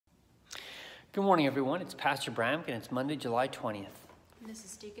Good morning, everyone. It's Pastor Bram, and it's Monday, July 20th. And this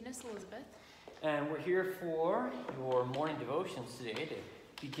is Deaconess Elizabeth. And we're here for your morning devotions today to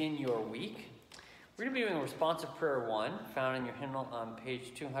begin your week. We're going to be doing responsive prayer 1, found in your hymnal on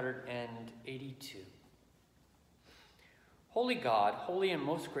page 282. Holy God, holy and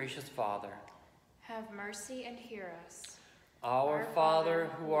most gracious Father, have mercy and hear us. Our Father,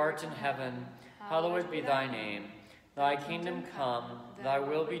 who art in heaven, hallowed be thy name. Thy kingdom come, thy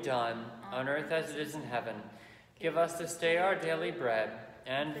will be done, on earth as it is in heaven. Give us this day our daily bread,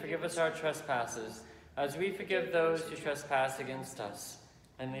 and forgive us our trespasses, as we forgive those who trespass against us.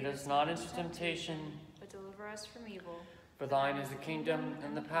 And lead us not into temptation, but deliver us from evil. For thine is the kingdom,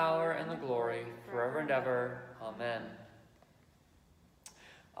 and the power, and the glory, forever and ever. Amen.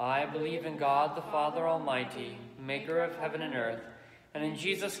 I believe in God the Father Almighty, maker of heaven and earth, and in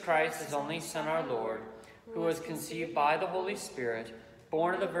Jesus Christ, his only Son, our Lord, who was conceived by the Holy Spirit,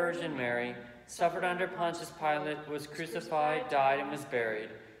 born of the Virgin Mary, suffered under Pontius Pilate, was crucified, died, and was buried.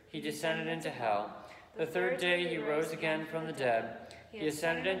 He descended into hell. The third day he rose again from the dead. He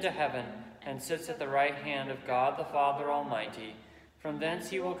ascended into heaven, and sits at the right hand of God the Father Almighty. From thence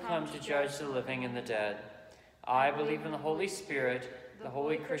he will come to judge the living and the dead. I believe in the Holy Spirit, the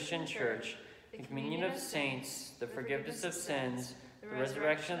holy Christian Church, the communion of saints, the forgiveness of sins, the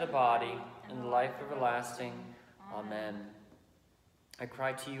resurrection of the body, and the life everlasting. Amen. I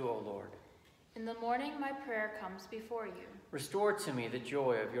cry to you, O Lord. In the morning my prayer comes before you. Restore to me the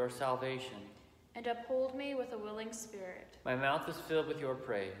joy of your salvation. And uphold me with a willing spirit. My mouth is filled with your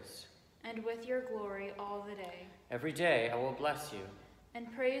praise. And with your glory all the day. Every day I will bless you.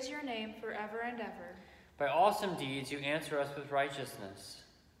 And praise your name forever and ever. By awesome deeds you answer us with righteousness.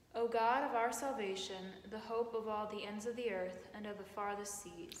 O God of our salvation, the hope of all the ends of the earth and of the farthest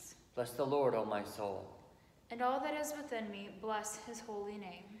seas. Bless the Lord, O my soul. And all that is within me, bless his holy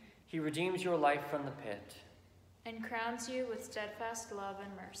name. He redeems your life from the pit. And crowns you with steadfast love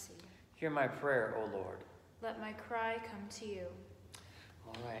and mercy. Hear my prayer, O Lord. Let my cry come to you.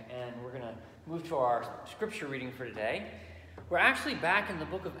 All right, and we're going to move to our scripture reading for today. We're actually back in the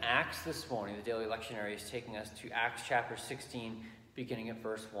book of Acts this morning. The daily lectionary is taking us to Acts chapter 16, beginning at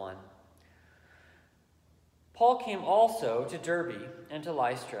verse 1. Paul came also to Derbe and to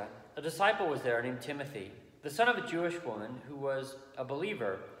Lystra. A disciple was there named Timothy, the son of a Jewish woman who was a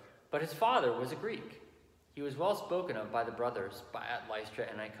believer, but his father was a Greek. He was well spoken of by the brothers at Lystra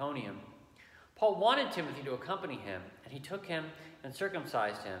and Iconium. Paul wanted Timothy to accompany him, and he took him and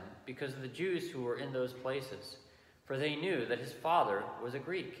circumcised him because of the Jews who were in those places, for they knew that his father was a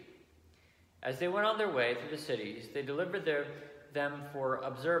Greek. As they went on their way through the cities, they delivered them for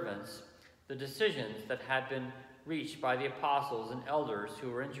observance the decisions that had been reached by the apostles and elders who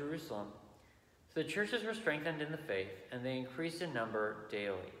were in Jerusalem. So the churches were strengthened in the faith, and they increased in number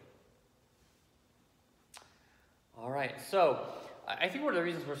daily. All right, so I think one of the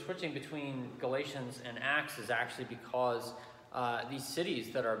reasons we're switching between Galatians and Acts is actually because these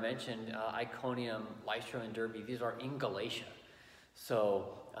cities that are mentioned, Iconium, Lystra, and Derbe, these are in Galatia.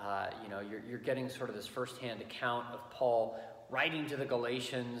 So, you're getting sort of this firsthand account of Paul writing to the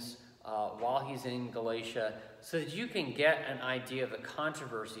Galatians while he's in Galatia, so that you can get an idea of the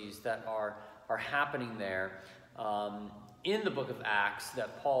controversies that are happening there in the book of Acts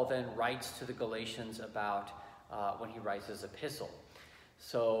that Paul then writes to the Galatians about when he writes his epistle.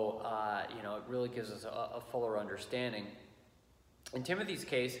 So, it really gives us a fuller understanding. In Timothy's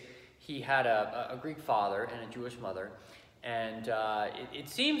case, he had a Greek father and a Jewish mother, and it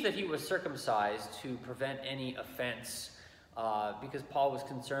seems that he was circumcised to prevent any offense because Paul was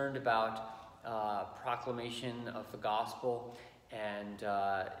concerned about proclamation of the gospel, and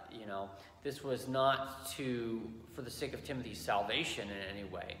this was not for the sake of Timothy's salvation in any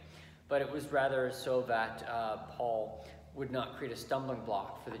way, but it was rather so that Paul would not create a stumbling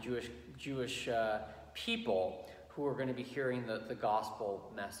block for the Jewish people who were going to be hearing the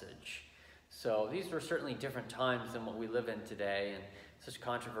gospel message. So these were certainly different times than what we live in today, and such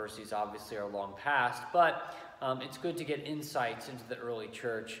controversies obviously are long past, but it's good to get insights into the early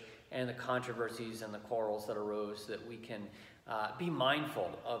church and the controversies and the quarrels that arose so that we can be mindful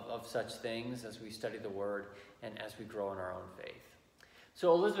of such things as we study the Word and as we grow in our own faith.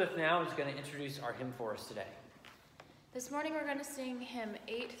 So Elizabeth now is going to introduce our hymn for us today. This morning we're going to sing hymn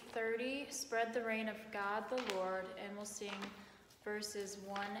 830, Spread the Reign of God the Lord, and we'll sing verses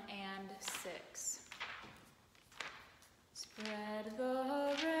 1 and 6. Spread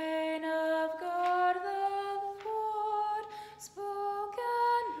the reign of God the Lord, spoken,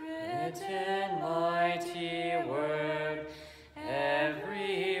 written, mighty word,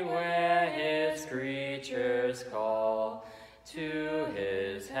 everywhere his creatures call to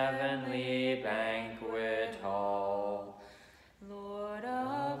his heavenly banquet hall. Lord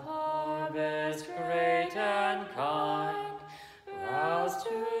of harvest, great and kind, rouse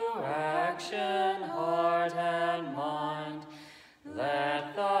to action heart and mind.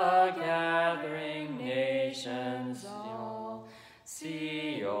 Let the gathering nations all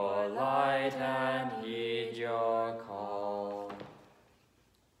see your light and heed your call.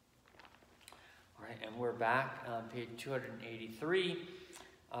 All right, and we're back on page 283.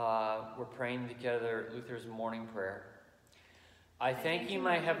 We're praying together Luther's morning prayer. I thank you,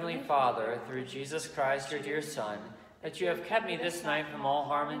 my heavenly Father, through Jesus Christ, your dear Son, that you have kept me this night from all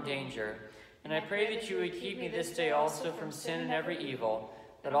harm and danger. And I pray that you would keep me this day also from sin and every evil,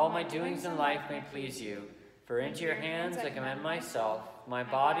 that all my doings in life may please you. For into your hands I commend myself, my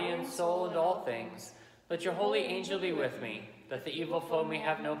body and soul and all things. Let your holy angel be with me, that the evil foe may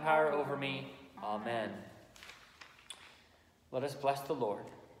have no power over me. Amen. Let us bless the Lord.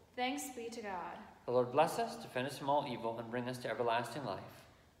 Thanks be to God. The Lord bless us, defend us from all evil, and bring us to everlasting life.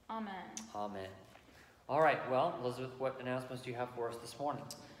 Amen. Amen. All right, well, Elizabeth, what announcements do you have for us this morning?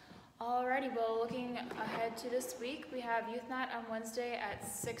 Alrighty, well, looking ahead to this week, we have Youth Night on Wednesday at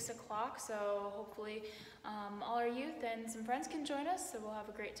 6 o'clock, so hopefully all our youth and some friends can join us, so we'll have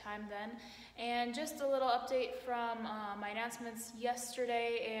a great time then. And just a little update from my announcements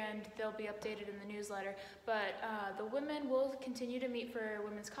yesterday, and they'll be updated in the newsletter, but the women will continue to meet for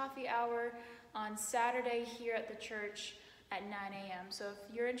Women's Coffee Hour on Saturday here at the church at 9 a.m. So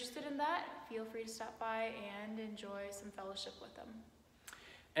if you're interested in that, feel free to stop by and enjoy some fellowship with them.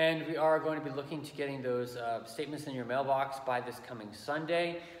 And we are going to be looking to getting those statements in your mailbox by this coming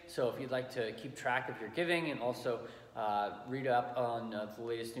Sunday. So if you'd like to keep track of your giving and also read up on the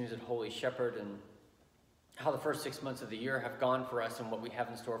latest news at Holy Shepherd and how the first 6 months of the year have gone for us and what we have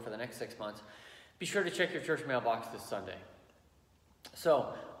in store for the next 6 months, be sure to check your church mailbox this Sunday.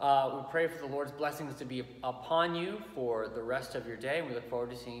 So we pray for the Lord's blessings to be upon you for the rest of your day, and we look forward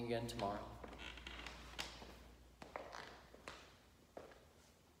to seeing you again tomorrow.